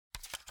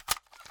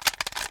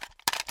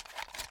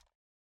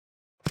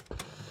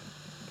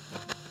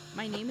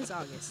My name is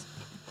August.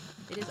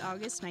 It is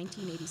August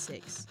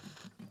 1986.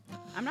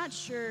 I'm not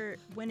sure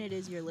when it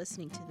is you're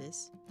listening to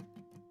this.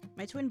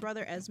 My twin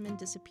brother Esmond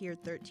disappeared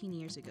 13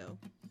 years ago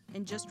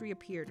and just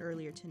reappeared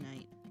earlier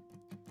tonight.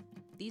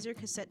 These are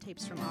cassette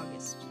tapes from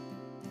August,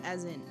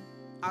 as in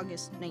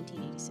August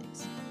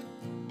 1986.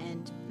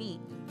 And me,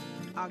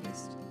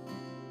 August.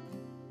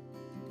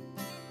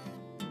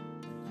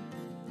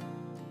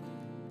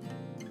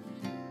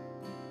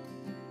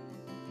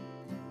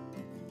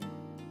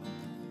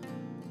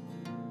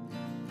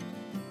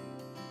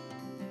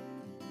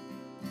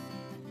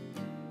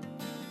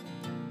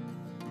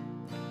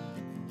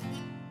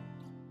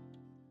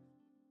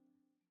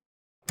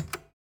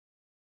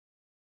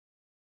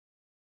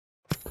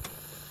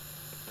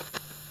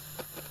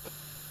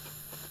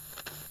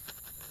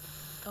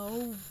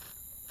 Oh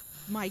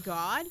my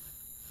god?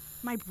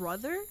 My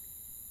brother?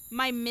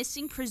 My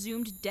missing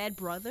presumed dead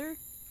brother?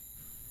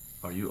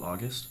 Are you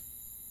August?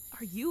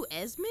 Are you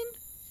Esmond?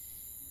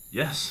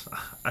 Yes,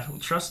 I don't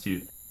trust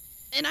you.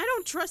 And I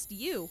don't trust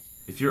you.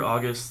 If you're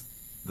August,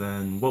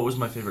 then what was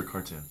my favorite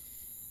cartoon?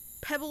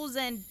 Pebbles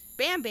and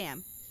Bam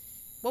Bam.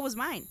 What was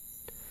mine?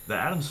 The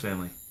Addams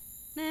Family.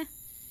 Nah,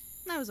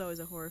 I was always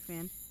a horror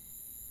fan.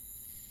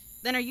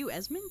 Then are you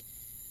Esmond?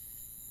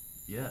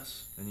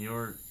 Yes, and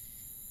you're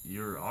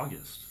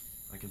August.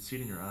 I can see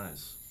it in your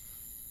eyes.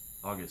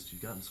 August,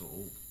 you've gotten so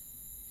old.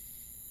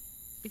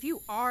 If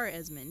you are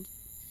Esmond,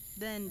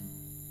 then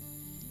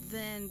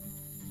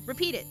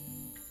repeat it.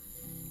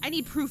 I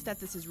need proof that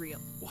this is real.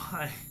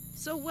 Why?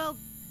 So, well,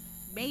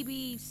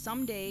 maybe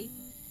someday,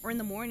 or in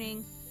the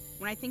morning,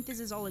 when I think this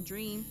is all a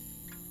dream,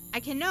 I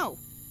can know.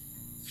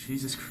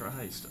 Jesus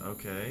Christ,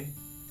 okay.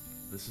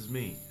 This is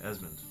me,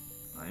 Esmond.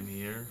 I'm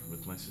here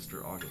with my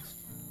sister August.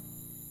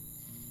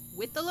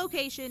 With the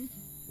location,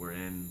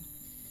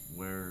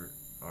 Where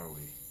are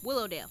we?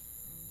 Willowdale.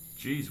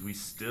 Geez, we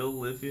still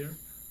live here?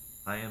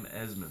 I am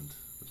Esmond.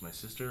 With my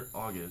sister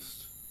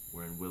August,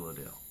 we're in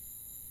Willowdale.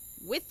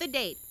 With the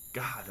date.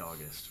 God,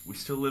 August. We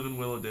still live in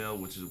Willowdale,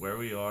 which is where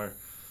we are.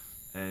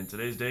 And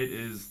today's date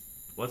is...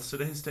 What's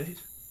today's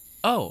date?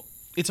 Oh,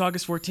 it's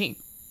August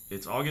 14th,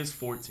 It's August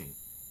 14th.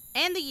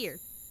 And the year.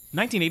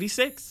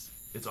 1986.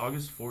 It's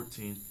August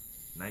 14th,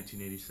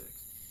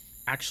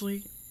 1986.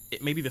 Actually,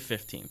 it may be the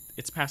 15th.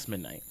 It's past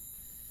midnight.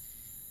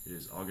 It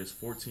is August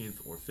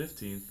 14th or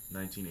 15th,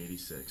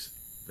 1986.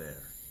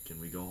 There. Can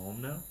we go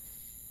home now?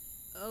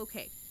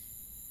 Okay.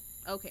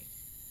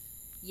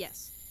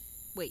 Yes.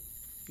 Wait.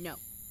 No.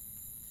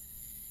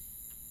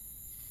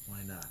 Why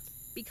not?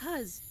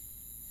 Because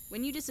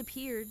when you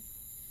disappeared,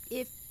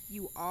 if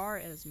you are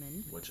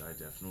Esmond, Which I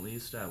definitely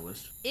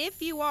established.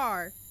 if you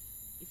are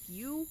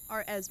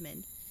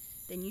Esmond,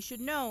 then you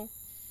should know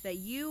that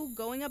you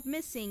going up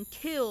missing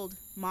killed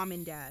Mom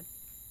and Dad.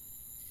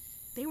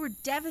 They were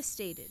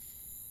devastated.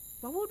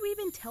 What would we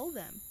even tell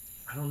them?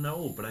 I don't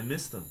know, but I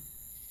miss them.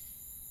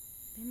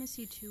 They miss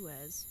you too,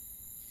 Ez.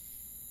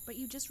 But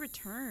you just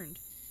returned.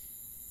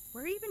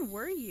 Where even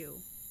were you?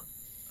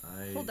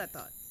 Hold that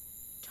thought.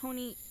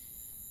 Tony,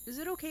 is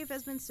it okay if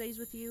Esmond stays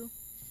with you?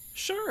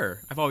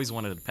 Sure, I've always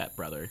wanted a pet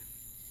brother.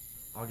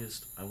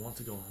 August, I want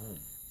to go home.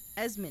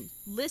 Esmond,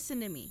 listen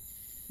to me.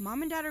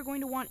 Mom and Dad are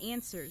going to want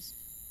answers.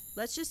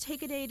 Let's just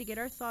take a day to get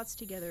our thoughts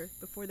together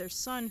before their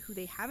son, who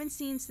they haven't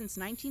seen since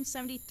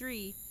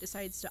 1973,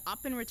 decides to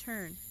up and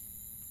return.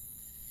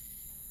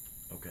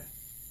 Okay.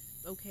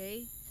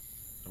 Okay?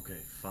 Okay,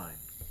 fine.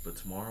 But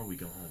tomorrow we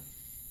go home.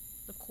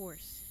 Of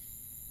course.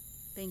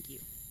 Thank you.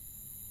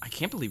 I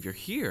can't believe you're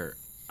here.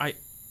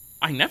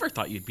 I never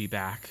thought you'd be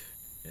back.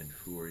 And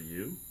who are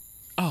you?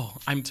 Oh,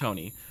 I'm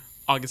Tony,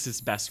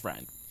 August's best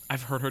friend.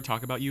 I've heard her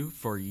talk about you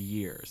for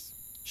years.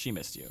 She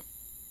missed you.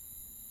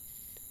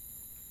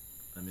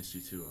 I missed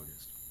you too,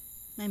 August.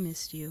 I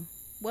missed you.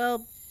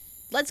 Well,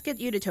 let's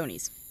get you to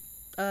Tony's.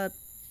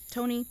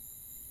 Tony,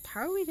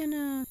 how are we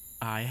gonna...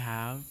 I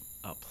have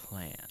a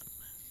plan.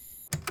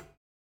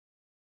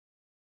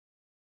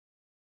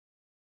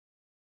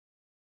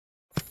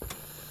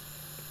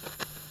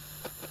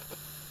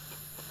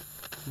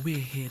 We're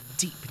here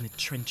deep in the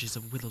trenches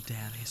of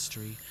Willowdale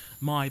history,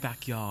 my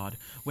backyard,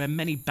 where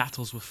many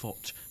battles were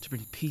fought to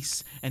bring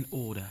peace and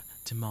order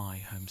to my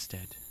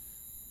homestead.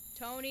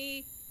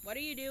 Tony, what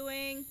are you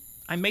doing?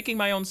 I'm making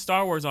my own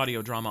Star Wars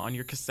audio drama on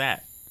your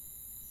cassette.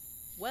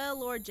 Well,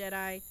 Lord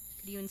Jedi,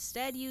 could you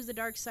instead use the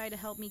dark side to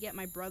help me get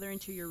my brother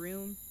into your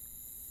room?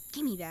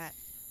 Give me that.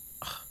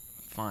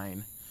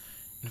 Fine.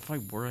 And if I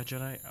were a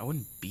Jedi, I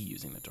wouldn't be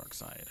using the dark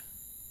side.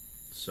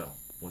 So,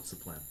 what's the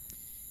plan?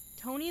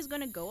 Tony is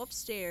gonna go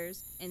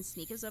upstairs and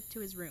sneak us up to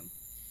his room.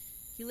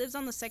 He lives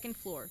on the second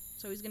floor,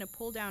 so he's gonna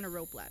pull down a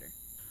rope ladder.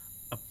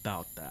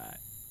 About that,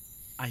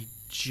 I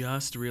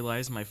just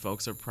realized my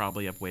folks are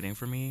probably up waiting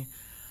for me.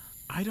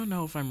 I don't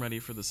know if I'm ready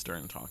for the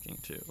stern talking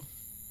to.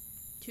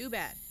 Too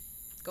bad.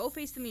 Go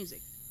face the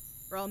music,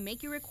 or I'll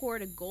make you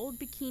record a gold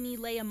bikini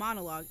Leia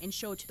monologue and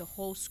show it to the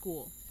whole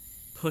school.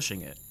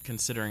 Pushing it,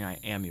 considering I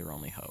am your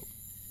only hope.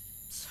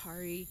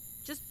 Sorry.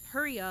 Just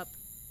hurry up.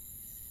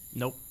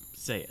 Nope,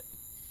 say it.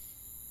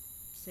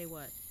 Say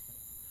what?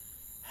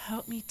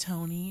 Help me,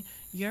 Tony.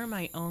 You're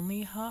my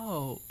only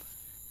hope.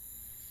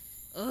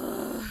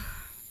 Ugh.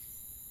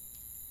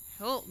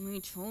 Help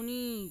me,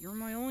 Tony. You're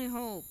my only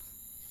hope.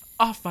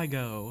 Off I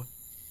go.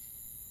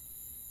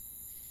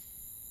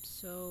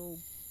 So,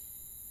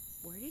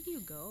 where did you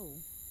go?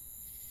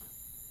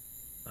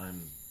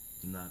 I'm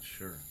not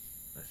sure.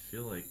 I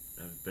feel like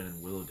I've been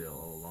in Willowdale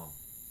all along.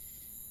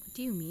 What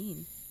do you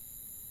mean?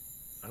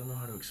 I don't know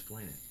how to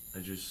explain it.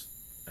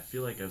 I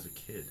feel like I was a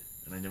kid,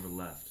 and I never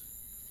left.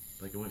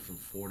 Like I went from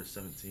 4 to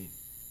 17.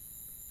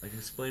 I can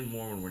explain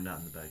more when we're not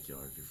in the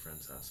backyard of your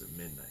friend's house at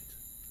midnight.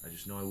 I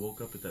just know I woke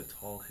up at that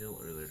tall hill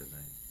earlier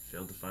tonight.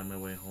 Failed to find my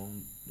way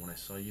home when I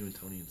saw you and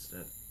Tony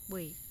instead.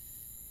 Wait,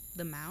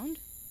 the mound?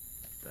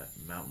 That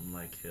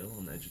mountain-like hill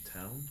on the edge of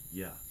town?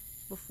 Yeah.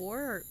 Before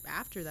or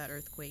after that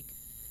earthquake?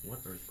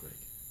 What earthquake?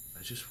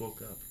 I just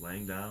woke up,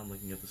 laying down,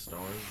 looking at the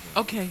stars.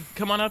 And... Okay,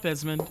 come on up,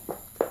 Esmond.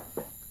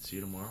 See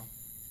you tomorrow?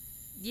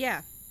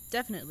 Yeah,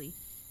 definitely.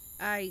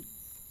 I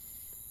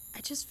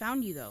just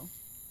found you, though.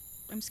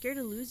 I'm scared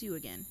to lose you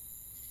again.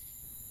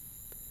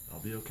 I'll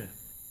be okay.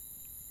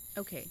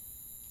 Okay.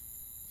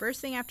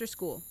 First thing after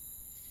school,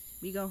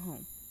 we go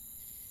home.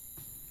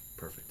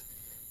 Perfect.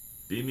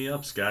 Beat me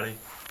up, Scotty.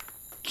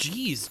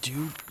 Jeez,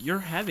 dude, you're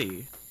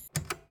heavy.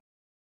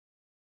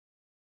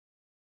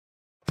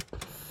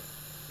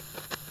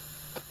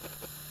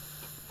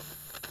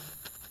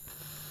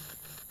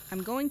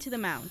 I'm going to the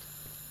mound.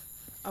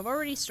 I've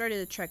already started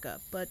the trek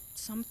up, but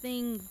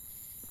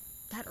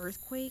that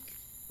earthquake,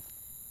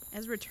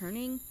 as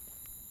returning,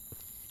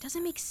 it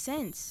doesn't make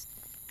sense.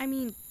 I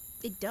mean,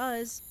 it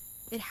does.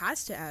 It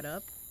has to add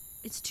up.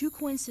 It's too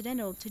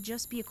coincidental to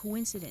just be a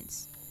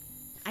coincidence.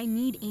 I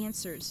need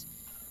answers.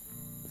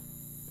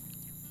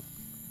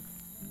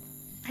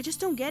 I just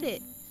don't get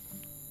it.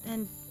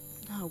 And,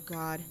 oh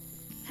God,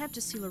 I have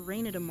to see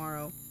Lorena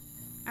tomorrow.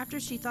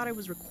 After she thought I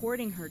was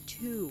recording her,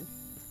 too.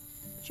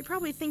 She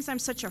probably thinks I'm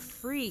such a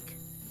freak.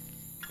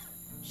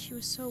 She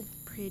was so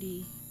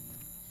pretty.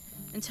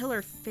 Until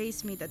her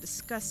face made that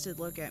disgusted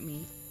look at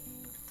me.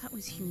 That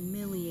was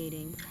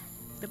humiliating.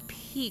 The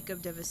peak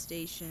of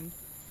devastation.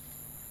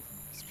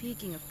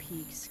 Speaking of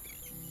peaks,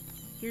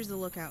 here's the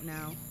lookout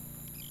now.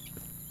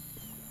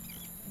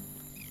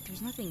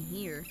 There's nothing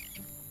here.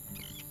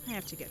 I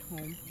have to get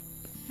home.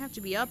 I have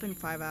to be up in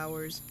 5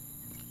 hours.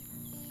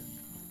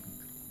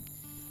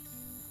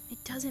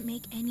 It doesn't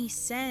make any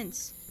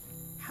sense.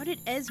 How did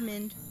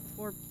Esmond,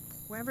 or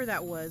whoever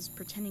that was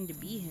pretending to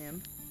be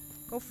him,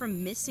 go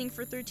from missing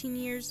for 13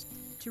 years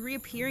to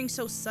reappearing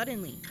so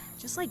suddenly,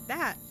 just like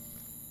that?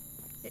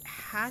 It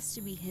has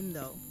to be him,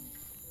 though.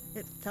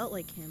 It felt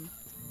like him.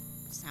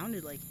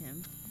 Sounded like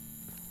him.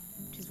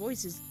 His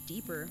voice is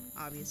deeper,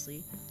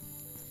 obviously.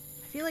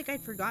 I feel like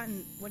I'd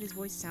forgotten what his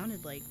voice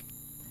sounded like.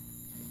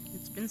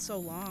 It's been so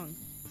long.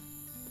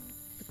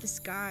 But this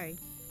guy,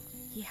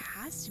 he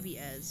has to be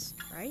Ez,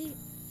 right?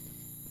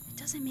 It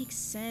doesn't make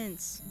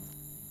sense.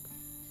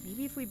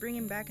 Maybe if we bring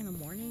him back in the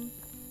morning,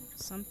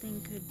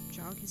 something could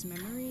jog his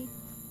memory?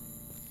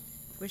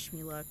 Wish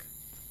me luck.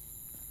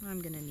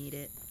 I'm gonna need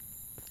it.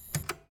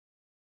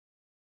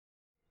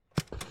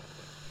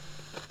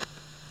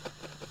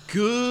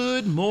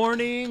 Good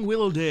morning,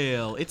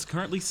 Willowdale. It's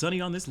currently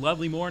sunny on this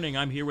lovely morning.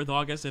 I'm here with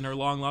August and her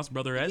long-lost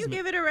brother You Esmond.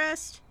 give it a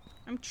rest.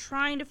 I'm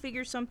trying to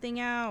figure something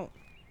out.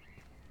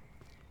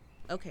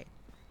 Okay.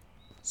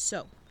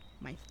 So,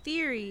 my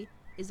theory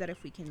is that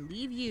if we can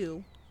leave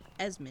you,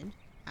 Esmond,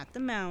 at the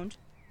mound,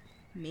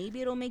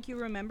 maybe it'll make you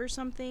remember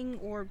something,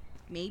 or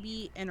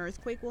maybe an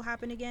earthquake will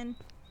happen again.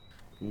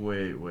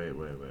 Wait.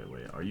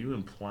 Are you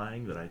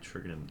implying that I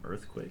triggered an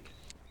earthquake?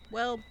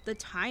 Well, the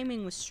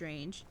timing was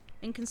strange.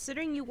 And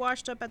considering you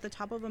washed up at the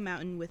top of a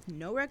mountain with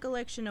no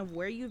recollection of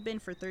where you've been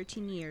for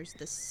 13 years,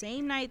 the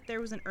same night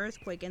there was an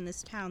earthquake in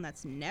this town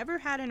that's never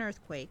had an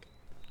earthquake,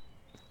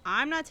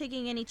 I'm not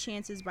taking any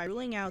chances by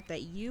ruling out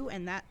that you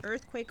and that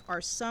earthquake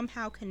are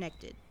somehow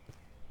connected.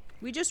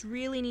 We just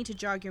really need to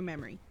jog your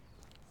memory.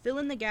 Fill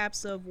in the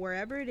gaps of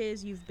wherever it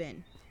is you've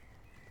been.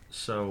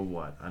 So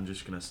what? I'm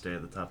just gonna stay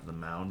at the top of the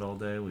mound all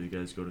day while you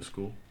guys go to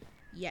school?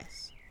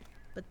 Yes.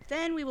 But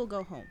then we will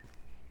go home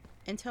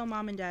and tell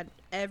Mom and Dad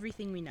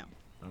everything we know.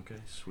 Okay,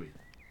 sweet.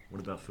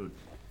 What about food?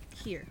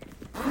 Here.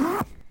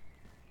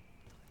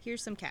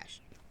 Here's some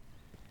cash.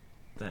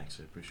 Thanks,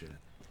 I appreciate it.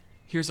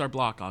 Here's our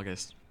block,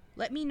 August.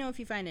 Let me know if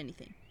you find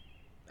anything.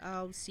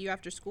 I'll see you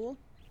after school.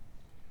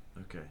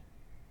 Okay.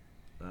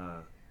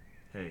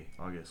 Hey,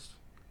 August.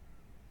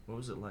 What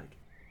was it like?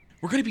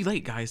 We're gonna be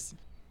late, guys.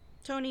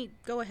 Tony,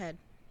 go ahead.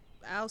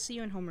 I'll see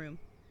you in homeroom.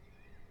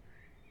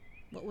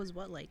 What was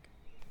what like?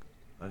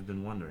 I've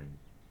been wondering,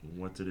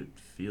 what did it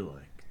feel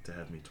like to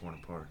have me torn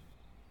apart?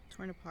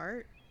 Torn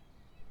apart?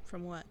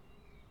 From what?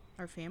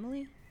 Our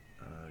family?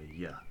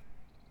 Yeah.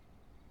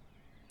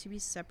 To be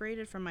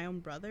separated from my own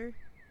brother?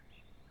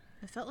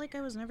 I felt like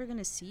I was never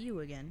gonna see you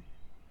again.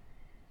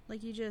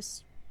 Like you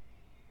just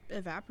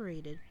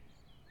evaporated.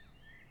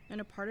 And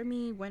a part of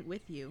me went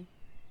with you.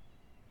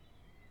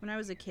 When I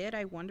was a kid,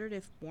 I wondered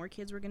if more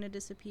kids were gonna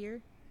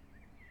disappear,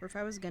 or if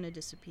I was gonna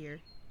disappear.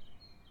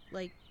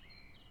 Like,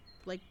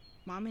 like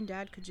Mom and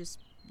Dad could just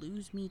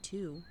lose me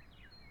too.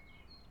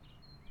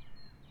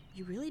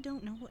 You really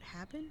don't know what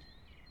happened?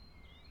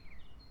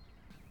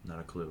 Not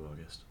a clue,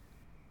 August.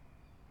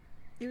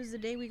 It was the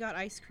day we got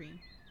ice cream,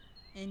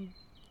 and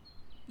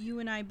you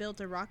and I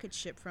built a rocket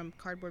ship from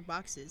cardboard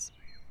boxes.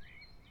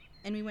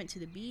 And we went to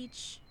the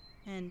beach,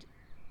 and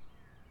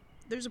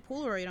there's a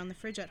Polaroid on the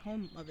fridge at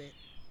home of it.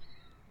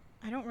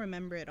 I don't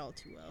remember it all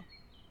too well,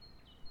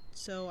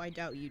 so I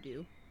doubt you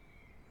do.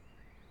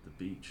 The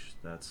beach,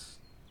 that's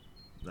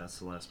the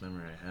last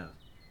memory I have.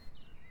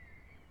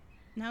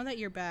 Now that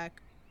you're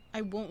back,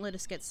 I won't let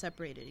us get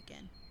separated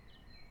again.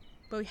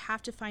 But we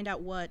have to find out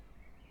what,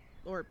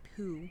 or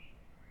who,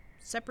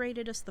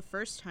 separated us the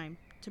first time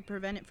to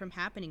prevent it from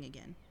happening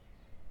again.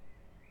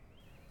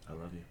 I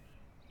love you.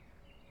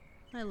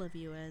 I love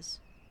you, Ez.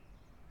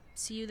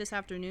 See you this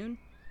afternoon?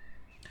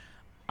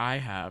 I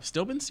have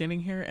still been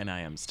standing here, and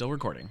I am still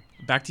recording.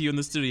 Back to you in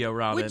the studio,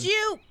 Robin. Would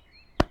you?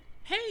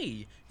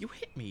 Hey, you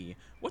hit me.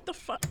 What the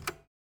fuck?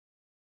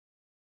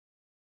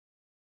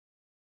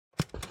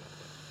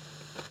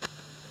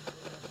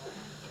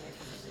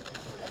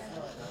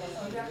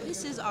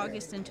 This is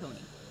August and Tony,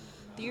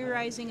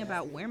 theorizing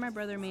about where my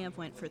brother may have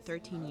went for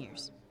 13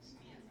 years.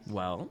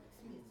 Well,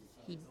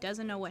 He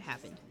doesn't know what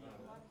happened.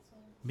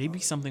 maybe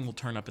something will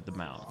turn up at the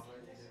mound.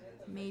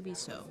 Maybe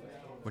so.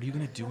 What are you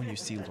gonna do when you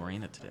see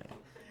Lorena today?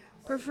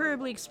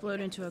 Preferably explode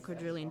into a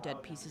quadrillion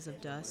dead pieces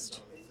of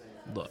dust.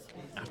 Look,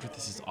 after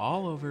this is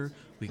all over,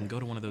 we can go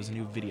to one of those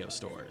new video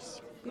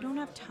stores. We don't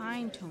have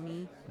time,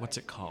 Tony. What's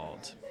it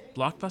called?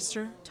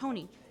 Blockbuster?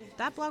 Tony,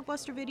 that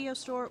Blockbuster video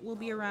store will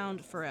be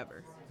around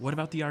forever. What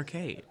about the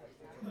arcade?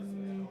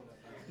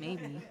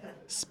 Maybe.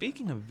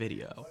 Speaking of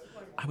video,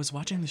 I was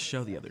watching this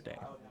show the other day.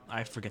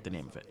 I forget the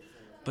name of it.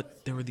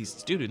 But there were these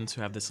students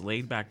who have this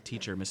laid-back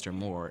teacher, Mr.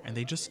 Moore, and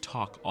they just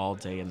talk all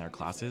day in their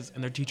classes,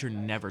 and their teacher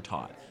never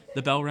taught.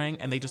 The bell rang,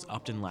 and they just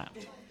upped and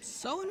left.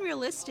 So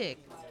unrealistic.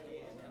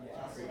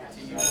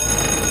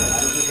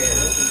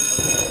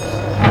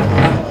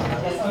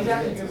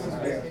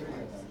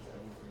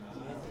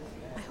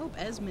 I hope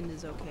Esmond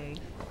is okay.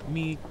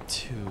 Me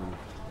too,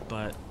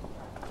 but,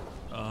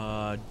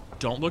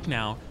 don't look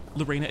now.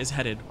 Lorena is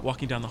headed,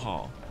 walking down the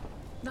hall.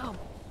 No,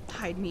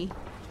 hide me.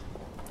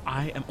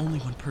 I am only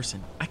one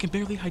person. I can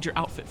barely hide your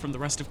outfit from the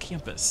rest of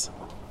campus.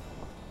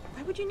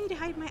 Why would you need to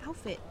hide my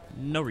outfit?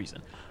 No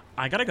reason.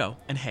 I gotta go,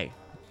 and hey,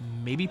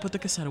 maybe put the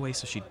cassette away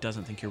so she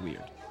doesn't think you're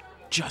weird.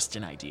 Just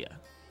an idea.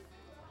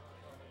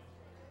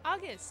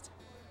 August,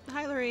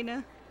 Hi,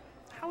 Lorena.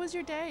 how was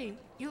your day?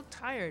 You look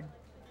tired.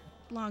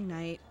 Long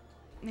night.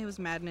 It was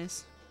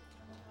madness.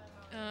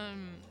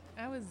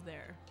 I was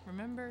there,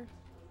 remember?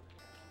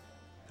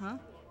 Huh?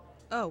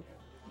 Oh,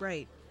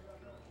 right.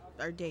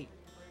 Our date.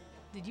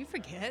 Did you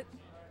forget?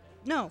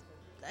 No,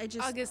 I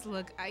just... August,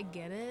 look, I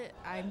get it.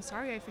 I'm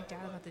sorry I freaked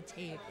out about the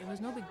tape. It was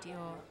no big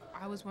deal.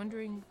 I was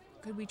wondering,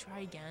 could we try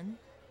again?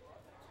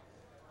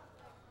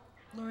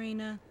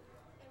 Lorena,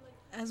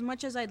 as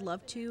much as I'd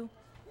love to,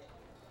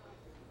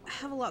 I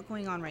have a lot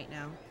going on right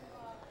now.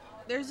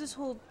 There's this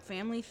whole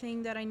family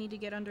thing that I need to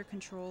get under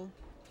control.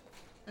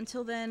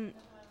 Until then,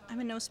 I'm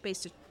in no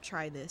space to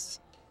try this.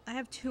 I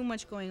have too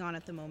much going on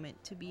at the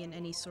moment to be in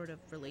any sort of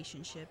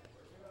relationship.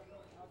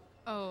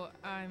 Oh,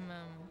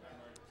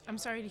 I'm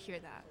sorry to hear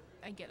that.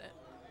 I get it.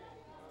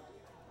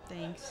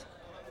 Thanks.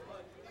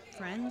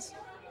 Friends?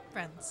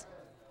 Friends,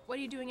 what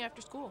are you doing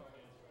after school?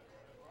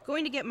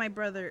 Going to get my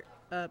brother,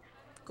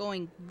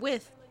 going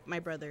with my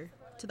brother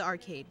to the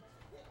arcade.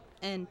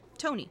 And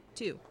Tony,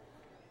 too.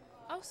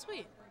 Oh,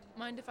 sweet.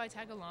 Mind if I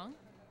tag along?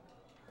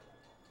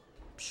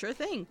 Sure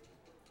thing.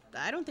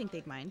 I don't think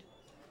they'd mind.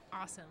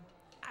 Awesome.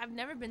 I've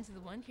never been to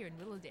the one here in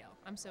Willowdale.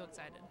 I'm so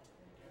excited.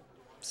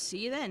 See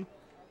you then.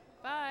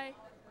 Bye.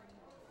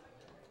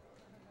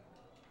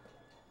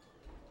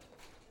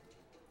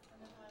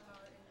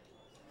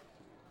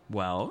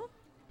 Well,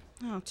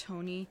 Oh,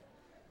 Tony.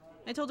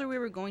 I told her we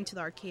were going to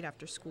the arcade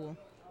after school.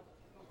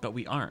 but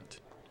we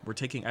aren't. We're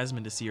taking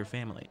Esmond to see your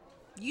family.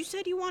 You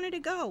said you wanted to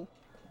go.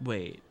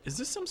 Wait, is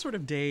this some sort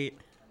of date?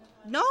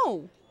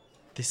 No!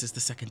 This is the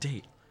second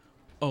date.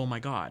 Oh my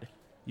god.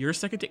 You're a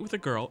second date with a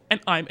girl, and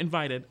I'm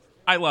invited.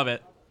 I love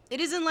it. It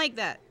isn't like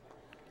that.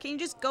 Can you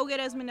just go get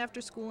Esmond after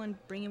school and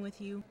bring him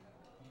with you?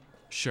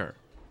 Sure,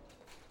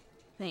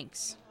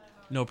 Thanks.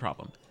 no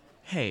problem.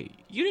 Hey,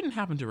 you didn't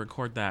happen to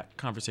record that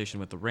conversation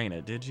with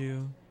Lorena, did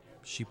you?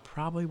 She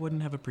probably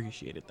wouldn't have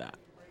appreciated that.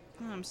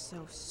 I'm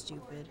so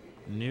stupid.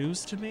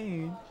 News to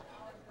me.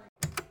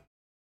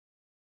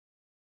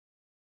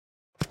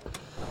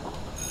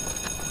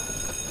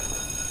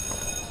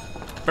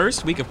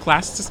 First week of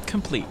class is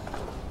complete.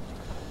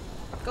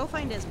 Go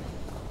find Esmond.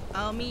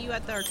 I'll meet you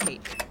at the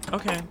arcade.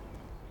 Okay.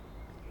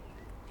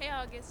 Hey,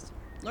 August.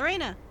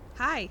 Lorena,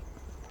 hi.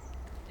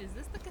 Is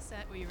this the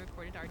cassette where you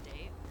recorded our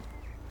date?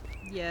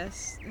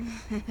 Yes.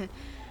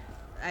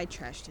 I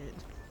trashed it.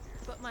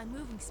 But my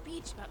moving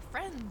speech about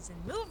friends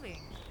and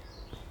moving.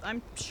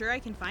 I'm sure I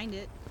can find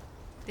it.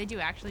 Did you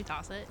actually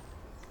toss it?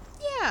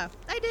 Yeah,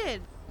 I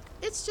did.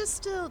 It's just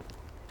still...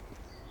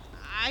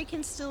 I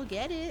can still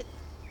get it.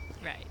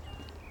 Right.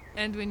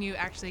 And when you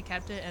actually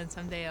kept it and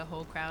someday a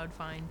whole crowd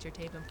finds your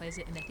tape and plays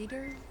it in a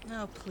theater,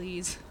 Oh,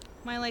 please.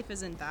 My life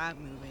isn't that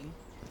moving.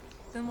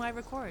 then why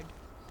record?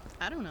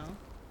 I don't know.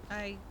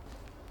 I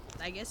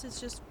guess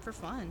it's just for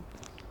fun.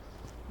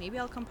 Maybe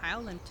I'll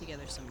compile them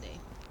together someday.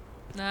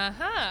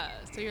 Aha!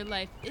 So your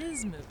life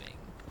is moving.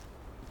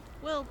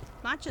 Well,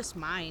 not just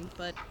mine,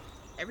 but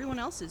everyone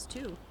else's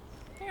too.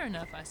 Fair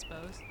enough, I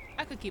suppose.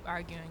 I could keep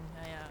arguing.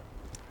 I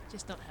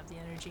just don't have the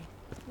energy.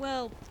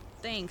 Well,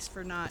 thanks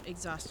for not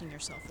exhausting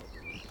yourself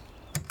over me.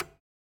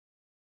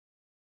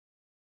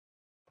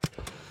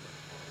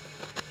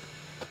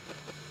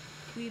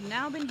 We've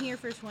now been here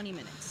for 20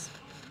 minutes.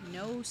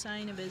 No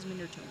sign of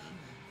Esmond or Tony.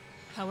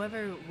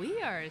 However,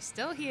 we are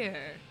still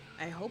here.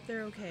 I hope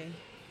they're okay.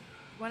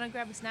 Wanna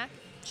grab a snack?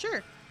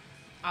 Sure.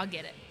 I'll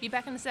get it. Be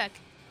back in a sec.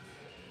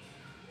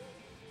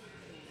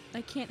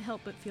 I can't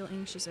help but feel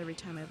anxious every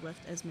time I've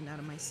left Esmond out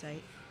of my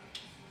sight.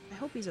 I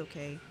hope he's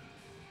okay.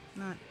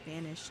 Not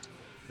vanished.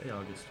 Hey,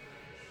 August.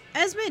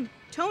 Esmond!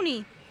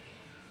 Tony!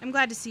 I'm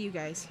glad to see you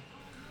guys.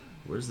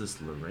 Where's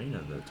this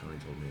Lorena that Tony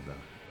told me about?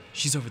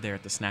 She's over there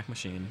at the snack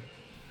machine.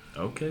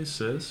 Okay,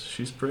 sis.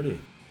 She's pretty.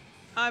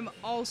 I'm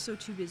also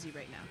too busy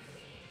right now.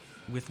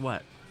 With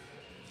what?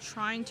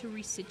 Trying to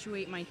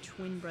resituate my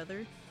twin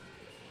brother.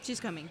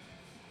 She's coming.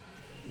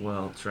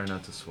 Well, try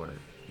not to sweat it.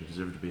 You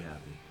deserve to be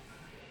happy.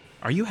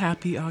 Are you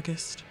happy,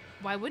 August?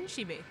 Why wouldn't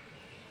she be?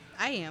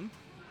 I am.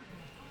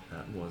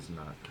 That was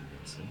not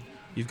convincing.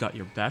 You've got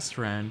your best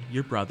friend,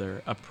 your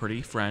brother, a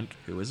pretty friend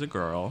who is a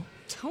girl,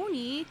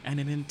 Tony! and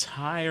an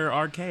entire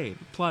arcade,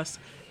 plus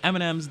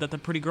M&Ms that the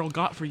pretty girl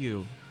got for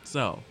you.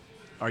 So,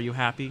 are you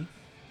happy?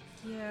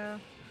 Yeah,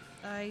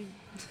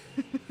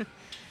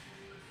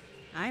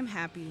 I'm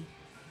happy.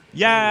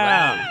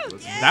 Yeah! Wow.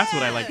 That's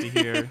what I like to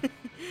hear.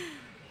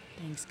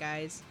 Thanks,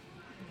 guys.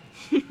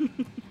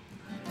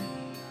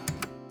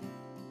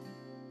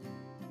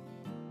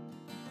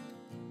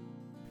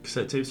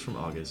 Cassette Tapes from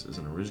August is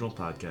an original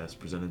podcast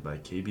presented by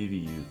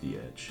KBVU The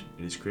Edge.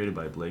 It is created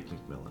by Blake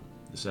McMillan.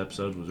 This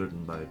episode was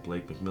written by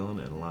Blake McMillan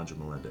and Alondra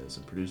Melendez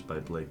and produced by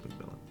Blake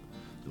McMillan.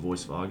 The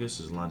voice of August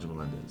is Alondra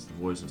Melendez. The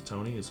voice of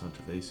Tony is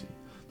Hunter Vasey.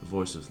 The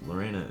voice of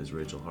Lorena is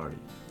Rachel Hardy.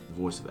 The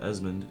voice of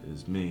Esmond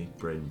is me,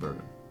 Braden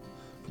Burgum.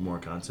 For more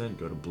content,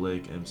 go to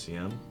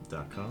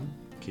blakemcm.com,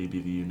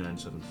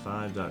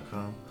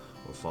 kbvu975.com,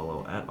 or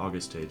follow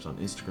 @AugustTapes on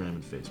Instagram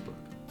and Facebook.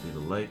 Leave a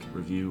like,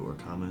 review, or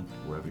comment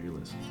wherever you're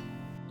listening.